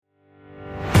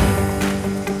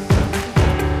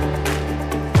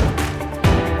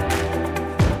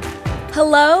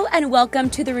Hello and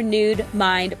welcome to the Renewed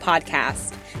Mind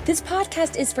podcast. This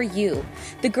podcast is for you,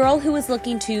 the girl who is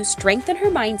looking to strengthen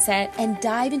her mindset and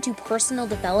dive into personal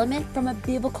development from a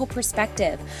biblical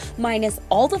perspective, minus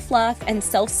all the fluff and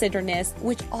self-centeredness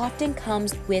which often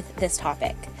comes with this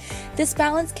topic. This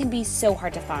balance can be so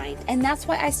hard to find, and that's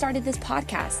why I started this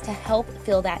podcast to help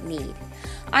fill that need.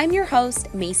 I'm your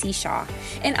host, Macy Shaw,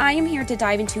 and I am here to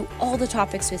dive into all the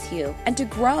topics with you and to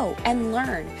grow and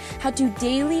learn how to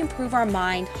daily improve our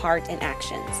mind, heart, and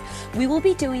actions. We will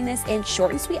be doing this in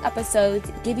short and sweet episodes,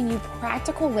 giving you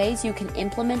practical ways you can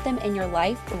implement them in your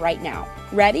life right now.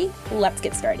 Ready? Let's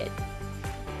get started.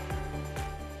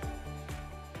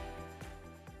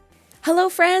 Hello,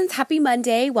 friends. Happy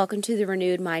Monday. Welcome to the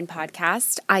Renewed Mind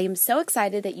podcast. I am so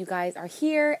excited that you guys are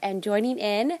here and joining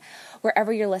in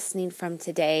wherever you're listening from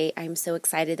today. I'm so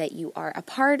excited that you are a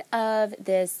part of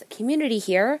this community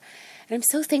here. And I'm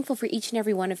so thankful for each and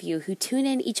every one of you who tune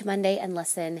in each Monday and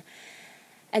listen.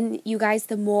 And you guys,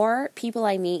 the more people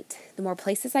I meet, the more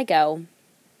places I go,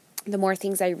 the more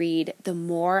things I read, the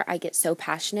more I get so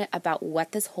passionate about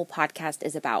what this whole podcast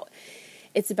is about.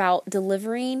 It's about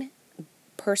delivering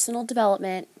personal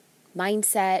development,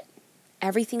 mindset,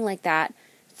 everything like that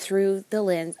through the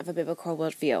lens of a biblical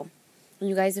worldview. And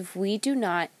you guys, if we do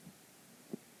not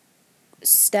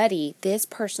study this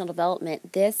personal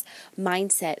development, this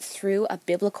mindset through a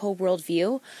biblical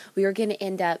worldview, we are going to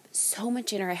end up so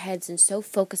much in our heads and so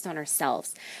focused on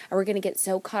ourselves. And we're going to get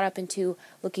so caught up into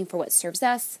looking for what serves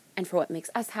us and for what makes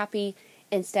us happy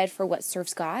instead for what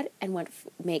serves God and what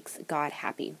makes God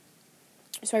happy.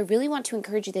 So I really want to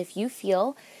encourage you that if you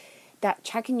feel that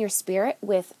check in your spirit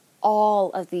with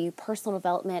all of the personal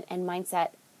development and mindset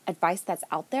advice that's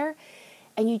out there,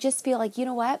 and you just feel like, you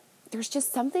know what, there's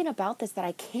just something about this that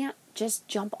I can't just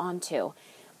jump onto.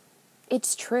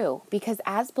 It's true, because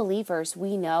as believers,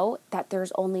 we know that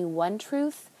there's only one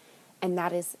truth, and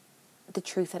that is the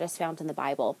truth that is found in the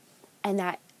Bible, and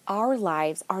that our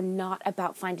lives are not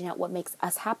about finding out what makes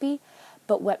us happy,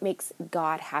 but what makes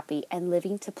God happy and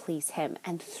living to please Him.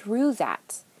 And through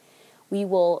that, we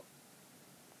will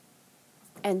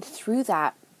then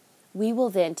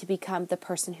to become the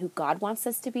person who God wants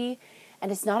us to be.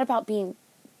 And it's not about being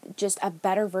just a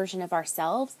better version of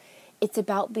ourselves. It's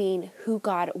about being who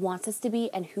God wants us to be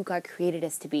and who God created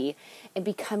us to be and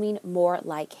becoming more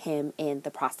like Him in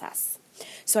the process.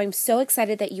 So I'm so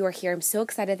excited that you are here. I'm so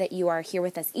excited that you are here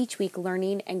with us each week,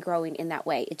 learning and growing in that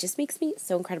way. It just makes me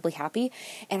so incredibly happy,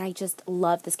 and I just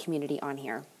love this community on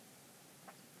here.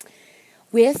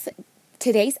 With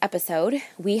today's episode,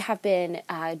 we have been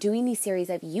doing these series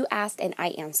of You Asked and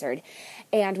I Answered,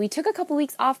 and we took a couple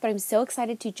weeks off, but I'm so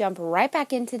excited to jump right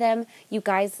back into them. You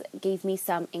guys gave me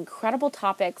some incredible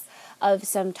topics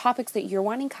that you're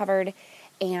wanting covered,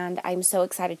 and I'm so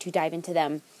excited to dive into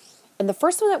them. And the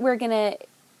first one that we're going to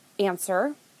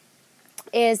answer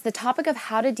is the topic of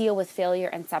how to deal with failure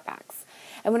and setbacks.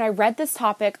 And when I read this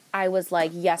topic, I was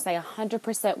like, yes, I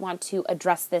 100% want to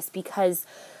address this because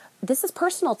this is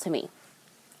personal to me.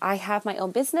 I have my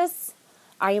own business.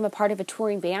 I am a part of a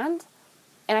touring band,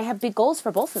 and I have big goals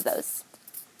for both of those.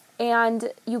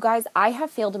 And you guys, I have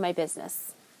failed in my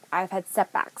business. I've had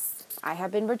setbacks. I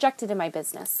have been rejected in my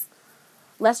business.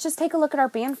 Let's just take a look at our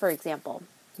band, for example.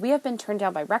 We have been turned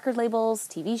down by record labels,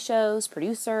 TV shows,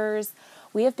 producers.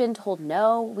 We have been told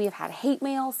no. We have had hate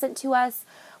mail sent to us.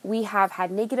 We have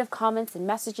had negative comments and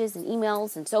messages and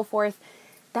emails and so forth.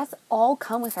 That's all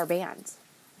come with our band.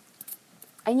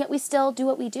 And yet we still do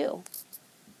what we do.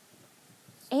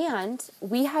 And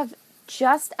we have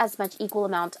just as much equal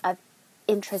amount of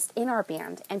interest in our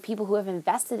band and people who have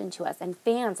invested into us and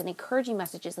fans and encouraging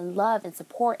messages and love and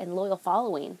support and loyal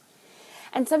following.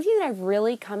 And something that I've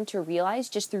really come to realize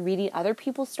just through reading other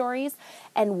people's stories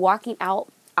and walking out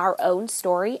our own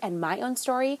story and my own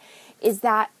story is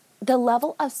that the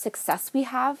level of success we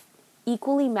have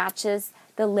equally matches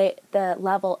the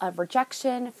level of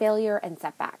rejection, failure, and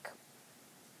setback.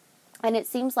 And it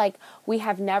seems like we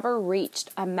have never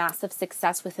reached a massive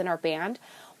success within our band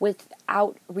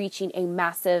without reaching a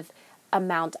massive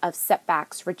amount of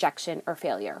setbacks, rejection, or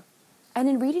failure. And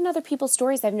in reading other people's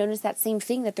stories, I've noticed that same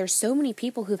thing, that there's so many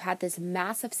people who've had this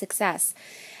massive success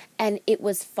and it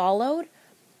was followed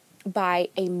by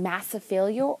a massive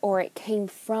failure or it came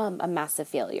from a massive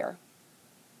failure.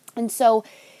 And so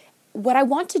what I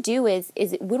want to do is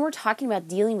when we're talking about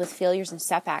dealing with failures and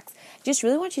setbacks, I just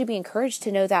really want you to be encouraged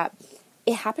to know that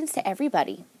it happens to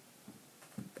everybody.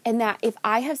 And that if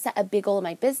I have set a big goal in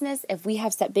my business, if we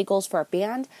have set big goals for our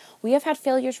band, we have had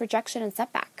failures, rejection, and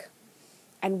setback.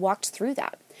 And walked through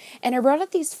that. And I wrote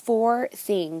out these 4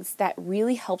 things that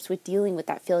really helps with dealing with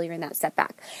that failure and that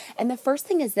setback. And the first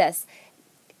thing is this,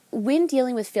 when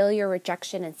dealing with failure,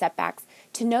 rejection, and setbacks,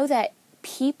 to know that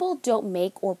people don't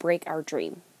make or break our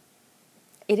dream.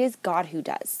 It is God who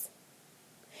does.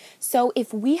 So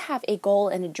if we have a goal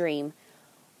and a dream,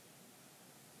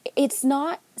 it's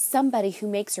not somebody who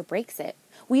makes or breaks it.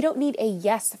 We don't need a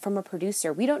yes from a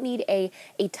producer. We don't need a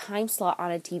time slot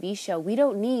on a TV show. We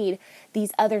don't need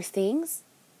these other things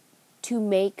to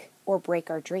make or break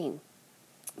our dream,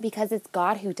 because it's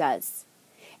God who does.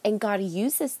 And God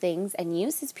uses things and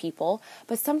uses people,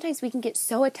 but sometimes we can get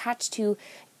so attached to,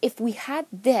 if we had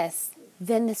this,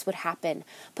 then this would happen.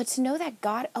 But to know that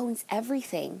God owns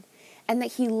everything, and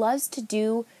that He loves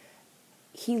to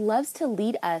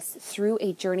lead us through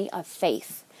a journey of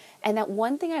faith. And that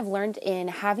one thing I've learned in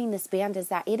having this band is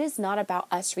that it is not about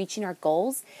us reaching our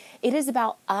goals. It is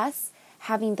about us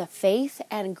having the faith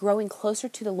and growing closer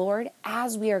to the Lord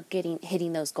as we are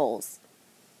hitting those goals.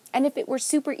 And if it were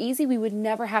super easy, we would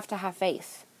never have to have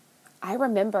faith. I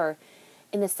remember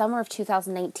in the summer of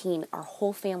 2019, our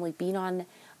whole family being on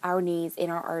our knees in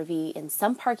our RV in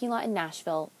some parking lot in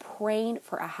Nashville, praying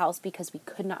for a house because we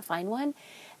could not find one.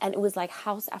 And it was like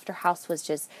house after house was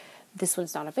just, this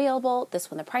one's not available,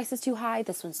 this one the price is too high,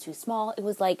 this one's too small. It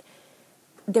was like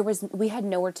we had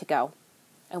nowhere to go.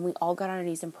 And we all got on our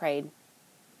knees and prayed.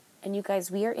 And you guys,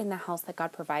 we are in the house that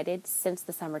God provided since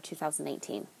the summer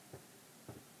 2018.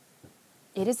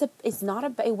 It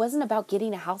wasn't about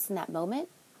getting a house in that moment.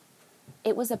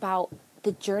 It was about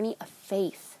the journey of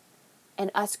faith and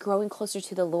us growing closer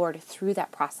to the Lord through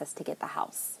that process to get the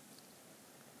house.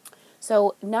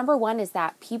 So number one is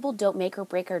that people don't make or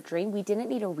break our dream. We didn't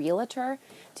need a realtor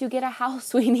to get a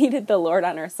house. We needed the Lord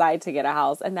on our side to get a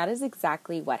house. And that is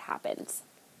exactly what happened.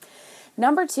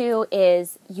 Number two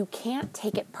is you can't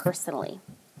take it personally.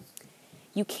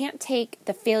 You can't take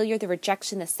the failure, the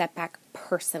rejection, the setback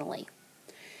personally.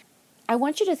 I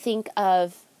want you to think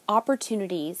of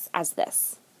opportunities as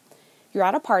this. You're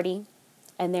at a party,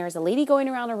 and there's a lady going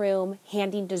around a room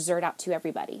handing dessert out to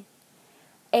everybody.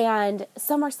 And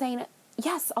some are saying,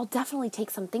 yes, I'll definitely take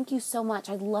some. Thank you so much.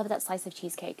 I love that slice of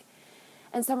cheesecake.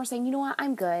 And some are saying, you know what,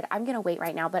 I'm good. I'm going to wait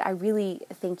right now, but I really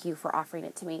thank you for offering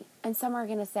it to me. And some are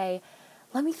going to say,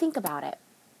 let me think about it.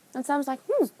 And some's like,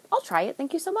 I'll try it.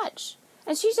 Thank you so much.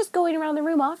 And she's just going around the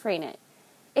room offering it.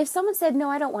 If someone said, no,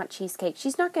 I don't want cheesecake,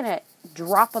 she's not going to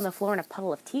drop on the floor in a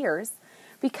puddle of tears,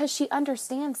 because she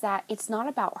understands that it's not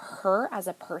about her as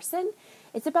a person.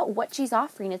 It's about what she's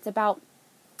offering. It's about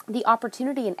the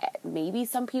opportunity. And maybe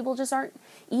some people just aren't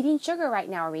eating sugar right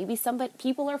now, or maybe some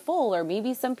people are full, or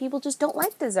maybe some people just don't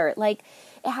like dessert. Like,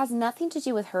 it has nothing to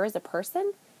do with her as a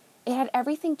person. It had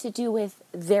everything to do with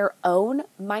their own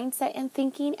mindset and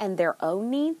thinking and their own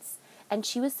needs. And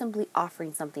she was simply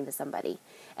offering something to somebody.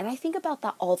 And I think about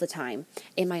that all the time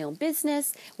in my own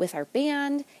business, with our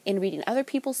band, in reading other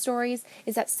people's stories,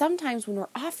 is that sometimes when we're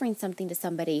offering something to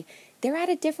somebody, they're at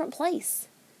a different place.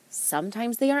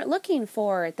 Sometimes they aren't looking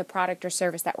for the product or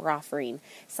service that we're offering.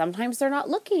 Sometimes they're not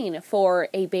looking for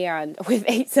a band with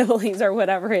 8 siblings or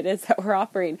whatever it is that we're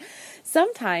offering.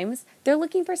 Sometimes they're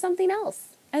looking for something else.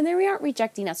 And they aren't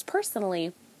rejecting us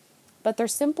personally, but they're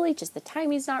simply just the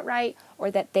timing's not right,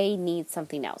 or that they need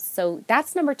something else. So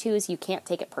that's number 2, is you can't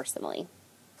take it personally.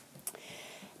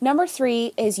 Number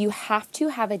 3 is you have to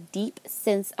have a deep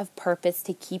sense of purpose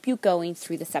to keep you going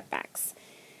through the setbacks.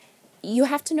 You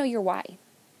have to know your why.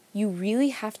 You really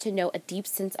have to know a deep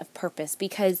sense of purpose,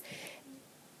 because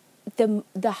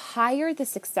the higher the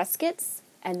success gets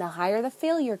and the higher the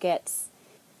failure gets,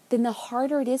 then the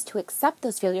harder it is to accept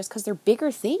those failures, because they're bigger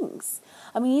things.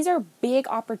 I mean, these are big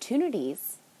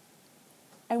opportunities.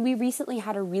 And we recently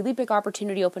had a really big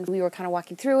opportunity open. We were kind of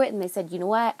walking through it, and they said, you know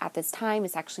what, at this time,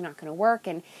 it's actually not going to work.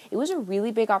 And it was a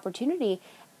really big opportunity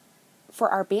for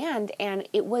our band. And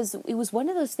it was one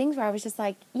of those things where I was just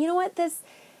like, you know what, this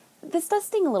does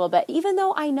sting a little bit. Even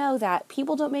though I know that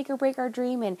people don't make or break our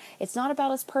dream, and it's not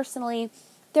about us personally,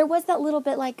 there was that little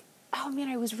bit like, oh man,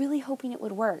 I was really hoping it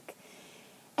would work.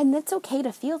 And it's okay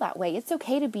to feel that way. It's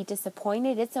okay to be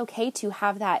disappointed. It's okay to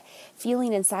have that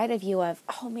feeling inside of you of,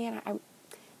 oh man,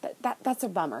 that's a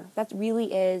bummer. That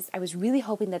really is. I was really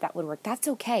hoping that would work. That's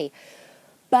okay.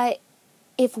 But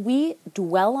if we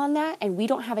dwell on that and we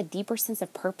don't have a deeper sense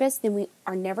of purpose, then we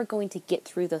are never going to get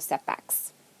through those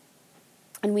setbacks.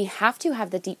 And we have to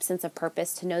have the deep sense of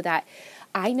purpose to know that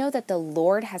I know that the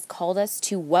Lord has called us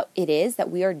to what it is that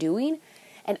we are doing.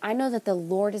 And I know that the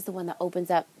Lord is the one that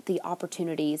opens up the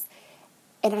opportunities.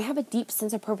 And I have a deep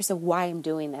sense of purpose of why I'm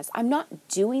doing this. I'm not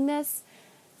doing this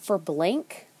for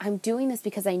blank. I'm doing this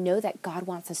because I know that God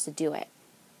wants us to do it.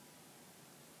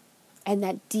 And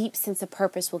that deep sense of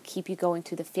purpose will keep you going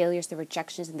through the failures, the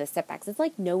rejections, and the setbacks. It's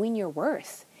like knowing your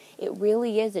worth. It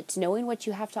really is. It's knowing what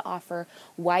you have to offer,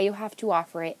 why you have to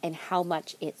offer it, and how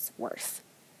much it's worth.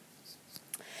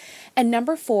 And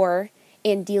number 4,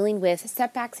 in dealing with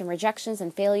setbacks and rejections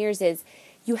and failures, is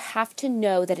you have to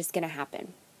know that it's going to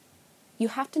happen. You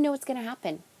have to know it's going to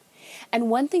happen. And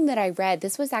one thing that I read,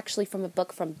 this was actually from a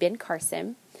book from Ben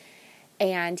Carson,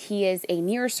 and he is a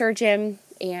neurosurgeon,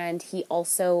 and he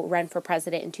also ran for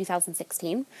president in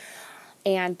 2016.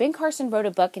 And Ben Carson wrote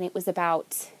a book, and it was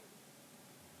about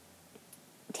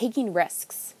taking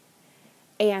risks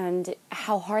and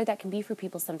how hard that can be for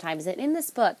people sometimes. And in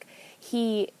this book,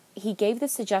 he gave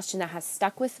this suggestion that has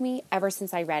stuck with me ever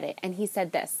since I read it. And he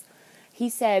said this. He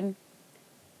said,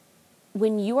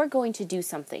 when you are going to do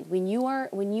something, when you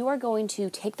are going to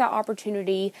take that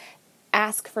opportunity,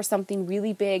 ask for something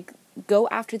really big, go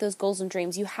after those goals and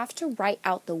dreams, you have to write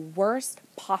out the worst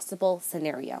possible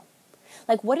scenario.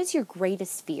 Like, what is your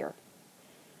greatest fear?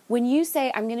 When you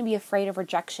say, I'm going to be afraid of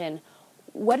rejection,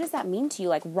 what does that mean to you?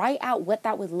 Like, write out what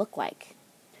that would look like.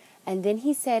 And then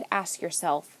he said, ask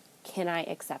yourself, can I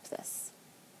accept this?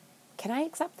 Can I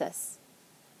accept this?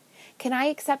 Can I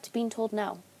accept being told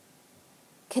no?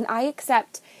 Can I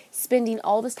accept spending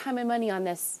all this time and money on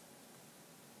this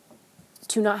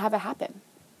to not have it happen?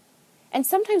 And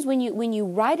sometimes when you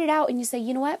write it out and you say,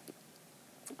 you know what?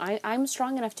 I'm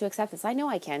strong enough to accept this. I know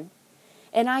I can.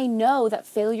 And I know that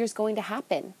failure is going to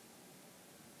happen.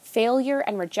 Failure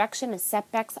and rejection and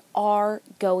setbacks are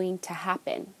going to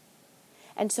happen.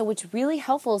 And so what's really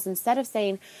helpful is, instead of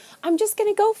saying, I'm just going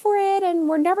to go for it and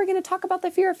we're never going to talk about the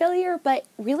fear of failure, but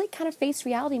really kind of face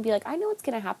reality and be like, I know it's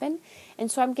going to happen. And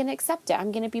so I'm going to accept it.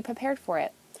 I'm going to be prepared for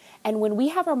it. And when we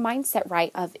have our mindset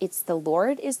right of it's the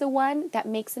Lord is the one that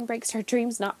makes and breaks our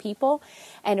dreams, not people.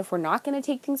 And if we're not going to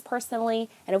take things personally,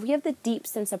 and if we have the deep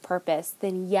sense of purpose,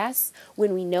 then yes,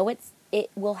 when we know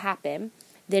it will happen,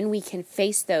 then we can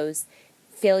face those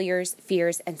failures,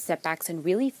 fears, and setbacks and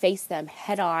really face them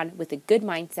head on with a good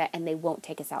mindset, and they won't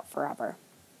take us out forever.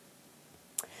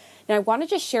 Now, I want to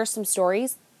just share some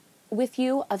stories with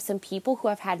you of some people who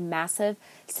have had massive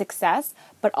success,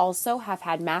 but also have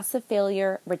had massive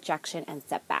failure, rejection, and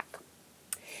setback.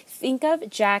 Think of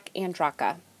Jack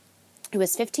Andraka, who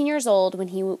was 15 years old when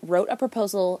he wrote a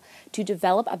proposal to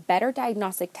develop a better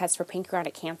diagnostic test for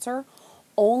pancreatic cancer,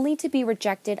 only to be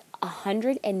rejected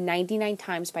 199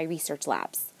 times by research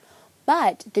labs.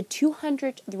 But the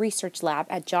 200th research lab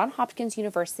at Johns Hopkins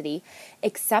University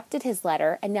accepted his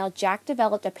letter, and now Jack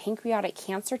developed a pancreatic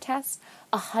cancer test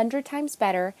 100 times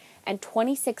better and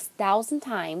 26,000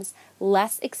 times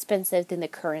less expensive than the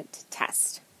current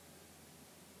test.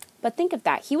 But think of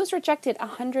that. He was rejected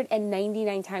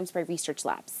 199 times by research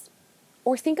labs.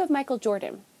 Or think of Michael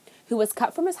Jordan, who was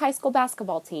cut from his high school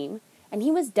basketball team, and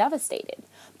he was devastated.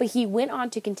 But he went on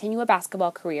to continue a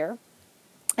basketball career.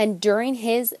 And during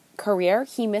his career,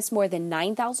 he missed more than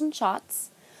 9,000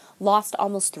 shots, lost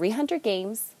almost 300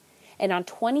 games, and on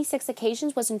 26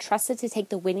 occasions was entrusted to take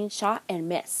the winning shot and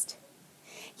missed.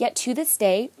 Yet to this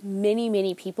day, many,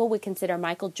 many people would consider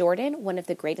Michael Jordan one of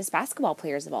the greatest basketball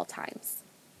players of all times.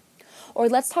 Or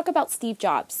let's talk about Steve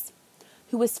Jobs,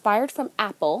 who was fired from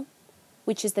Apple,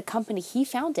 which is the company he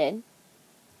founded,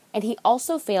 and he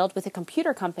also failed with a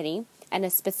computer company and a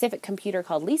specific computer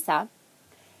called Lisa.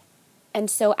 And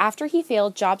so after he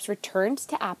failed, Jobs returned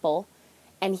to Apple,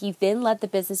 and he then led the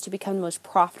business to become the most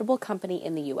profitable company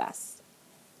in the U.S.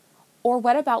 Or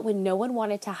what about when no one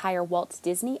wanted to hire Walt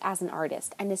Disney as an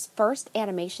artist, and his first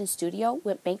animation studio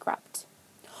went bankrupt?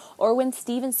 Or when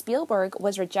Steven Spielberg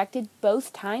was rejected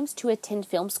both times to attend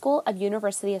film school at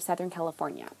University of Southern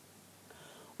California?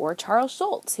 Or Charles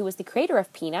Schulz, who was the creator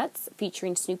of Peanuts,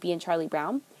 featuring Snoopy and Charlie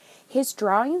Brown. His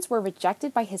drawings were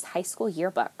rejected by his high school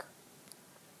yearbook.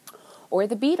 Or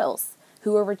the Beatles,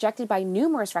 who were rejected by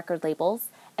numerous record labels,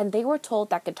 and they were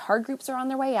told that guitar groups are on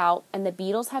their way out and the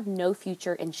Beatles have no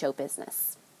future in show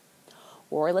business.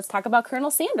 Or let's talk about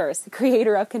Colonel Sanders, the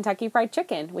creator of Kentucky Fried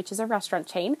Chicken, which is a restaurant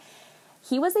chain.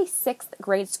 He was a 6th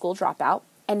grade school dropout,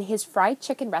 and his fried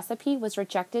chicken recipe was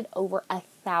rejected over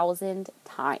 1,000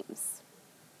 times.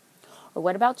 Or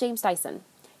what about James Dyson?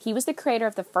 He was the creator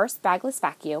of the first bagless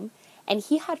vacuum, and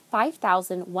he had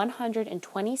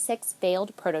 5,126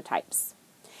 failed prototypes.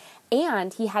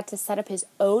 And he had to set up his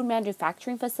own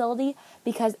manufacturing facility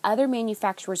because other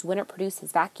manufacturers wouldn't produce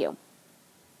his vacuum.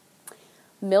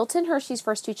 Milton Hershey's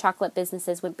first 2 chocolate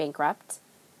businesses went bankrupt,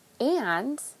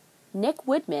 and Nick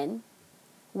Woodman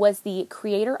was the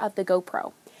creator of the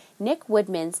GoPro. Nick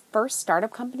Woodman's first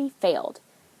startup company failed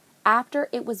after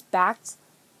it was backed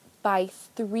by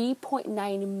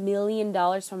 $3.9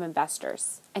 million from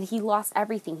investors. And he lost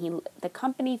everything. The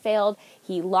company failed.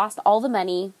 He lost all the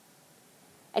money.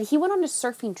 and he went on a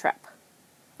surfing trip.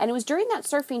 And it was during that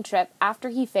surfing trip, after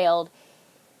he failed,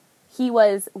 he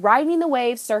was riding the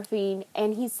waves, surfing,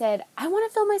 and he said, I want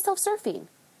to film myself surfing.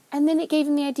 And then it gave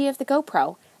him the idea of the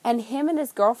GoPro. And him and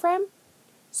his girlfriend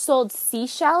sold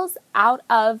seashells out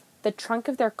of the trunk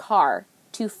of their car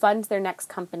to fund their next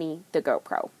company, the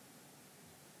GoPro.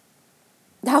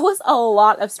 That was a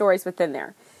lot of stories within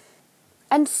there.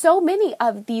 And so many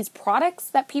of these products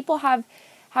that people have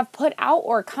put out,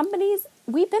 or companies,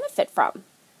 we benefit from.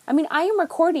 I mean, I am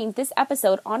recording this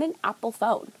episode on an Apple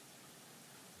phone.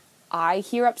 I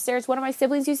hear upstairs one of my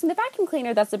siblings using the vacuum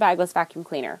cleaner that's a bagless vacuum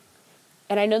cleaner.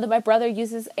 And I know that my brother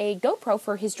uses a GoPro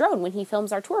for his drone when he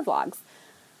films our tour vlogs.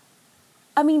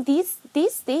 I mean, these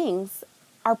things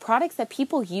are products that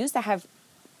people use that have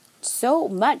so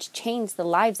much changed the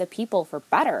lives of people for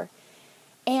better.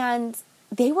 And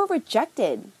they were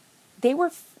rejected.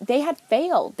 They had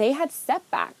failed. They had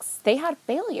setbacks. They had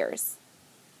failures.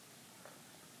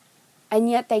 And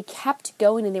yet they kept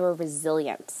going and they were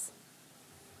resilient.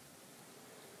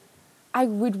 I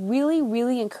would really,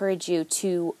 really encourage you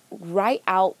to write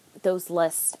out those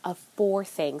lists of 4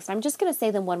 things. I'm just going to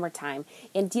say them one more time.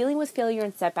 In dealing with failure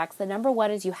and setbacks, the number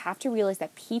 1 is you have to realize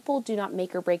that people do not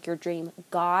make or break your dream.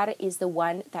 God is the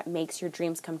one that makes your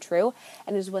dreams come true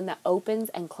and is one that opens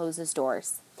and closes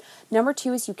doors. Number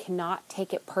 2 is you cannot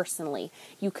take it personally.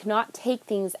 You cannot take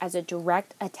things as a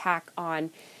direct attack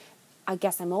on, I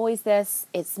guess I'm always this,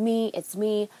 it's me.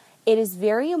 It is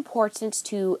very important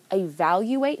to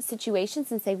evaluate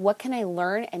situations and say, what can I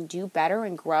learn and do better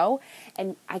and grow?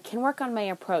 And I can work on my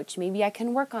approach. Maybe I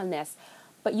can work on this.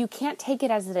 But you can't take it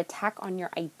as an attack on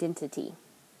your identity.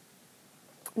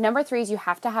 Number 3 is you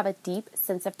have to have a deep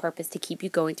sense of purpose to keep you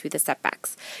going through the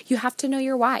setbacks. You have to know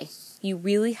your why. You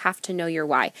really have to know your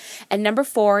why. And number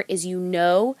 4 is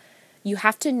you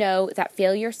have to know that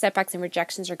failure, setbacks, and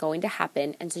rejections are going to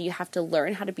happen. And so you have to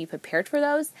learn how to be prepared for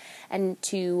those and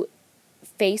to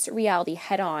face reality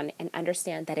head on and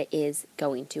understand that it is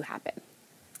going to happen.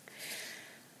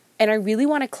 And I really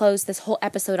want to close this whole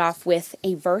episode off with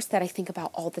a verse that I think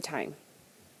about all the time.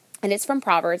 And it's from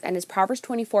Proverbs, and it's Proverbs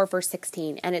 24, verse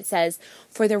 16. And it says,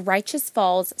 "For the righteous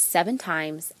falls 7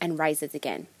 times and rises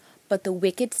again, but the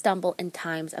wicked stumble in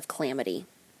times of calamity."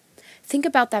 Think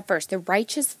about that verse. The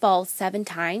righteous falls 7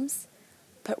 times,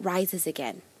 but rises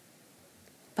again.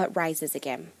 But rises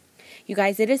again. You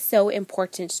guys, it is so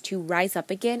important to rise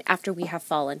up again after we have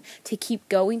fallen, to keep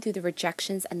going through the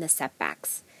rejections and the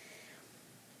setbacks.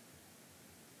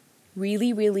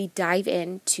 Really, really dive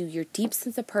into your deep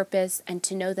sense of purpose and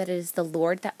to know that it is the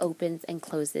Lord that opens and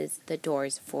closes the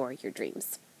doors for your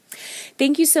dreams.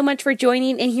 Thank you so much for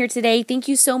joining in here today. Thank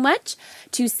you so much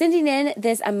to sending in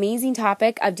this amazing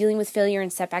topic of dealing with failure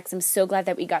and setbacks. I'm so glad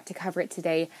that we got to cover it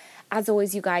today. As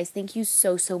always, you guys, thank you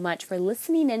so much for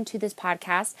listening into this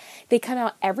podcast. They come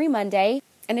out every Monday.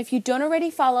 And if you don't already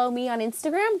follow me on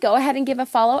Instagram, go ahead and give a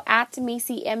follow at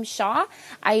Macy M. Shaw.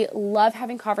 I love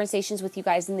having conversations with you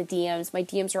guys in the DMs. My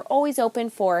DMs are always open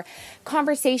for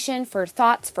conversation, for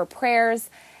thoughts, for prayers.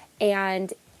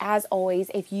 And as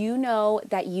always, if you know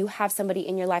that you have somebody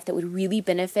in your life that would really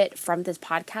benefit from this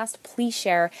podcast, please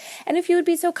share. And if you would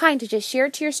be so kind to just share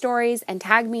it to your stories and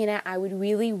tag me in it, I would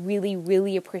really, really,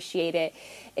 really appreciate it.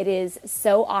 It is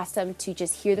so awesome to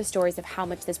just hear the stories of how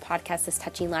much this podcast is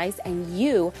touching lives, and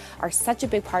you are such a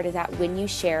big part of that when you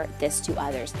share this to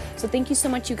others. So thank you so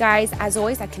much, you guys. As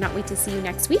always, I cannot wait to see you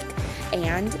next week.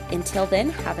 And until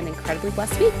then, have an incredibly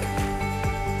blessed week.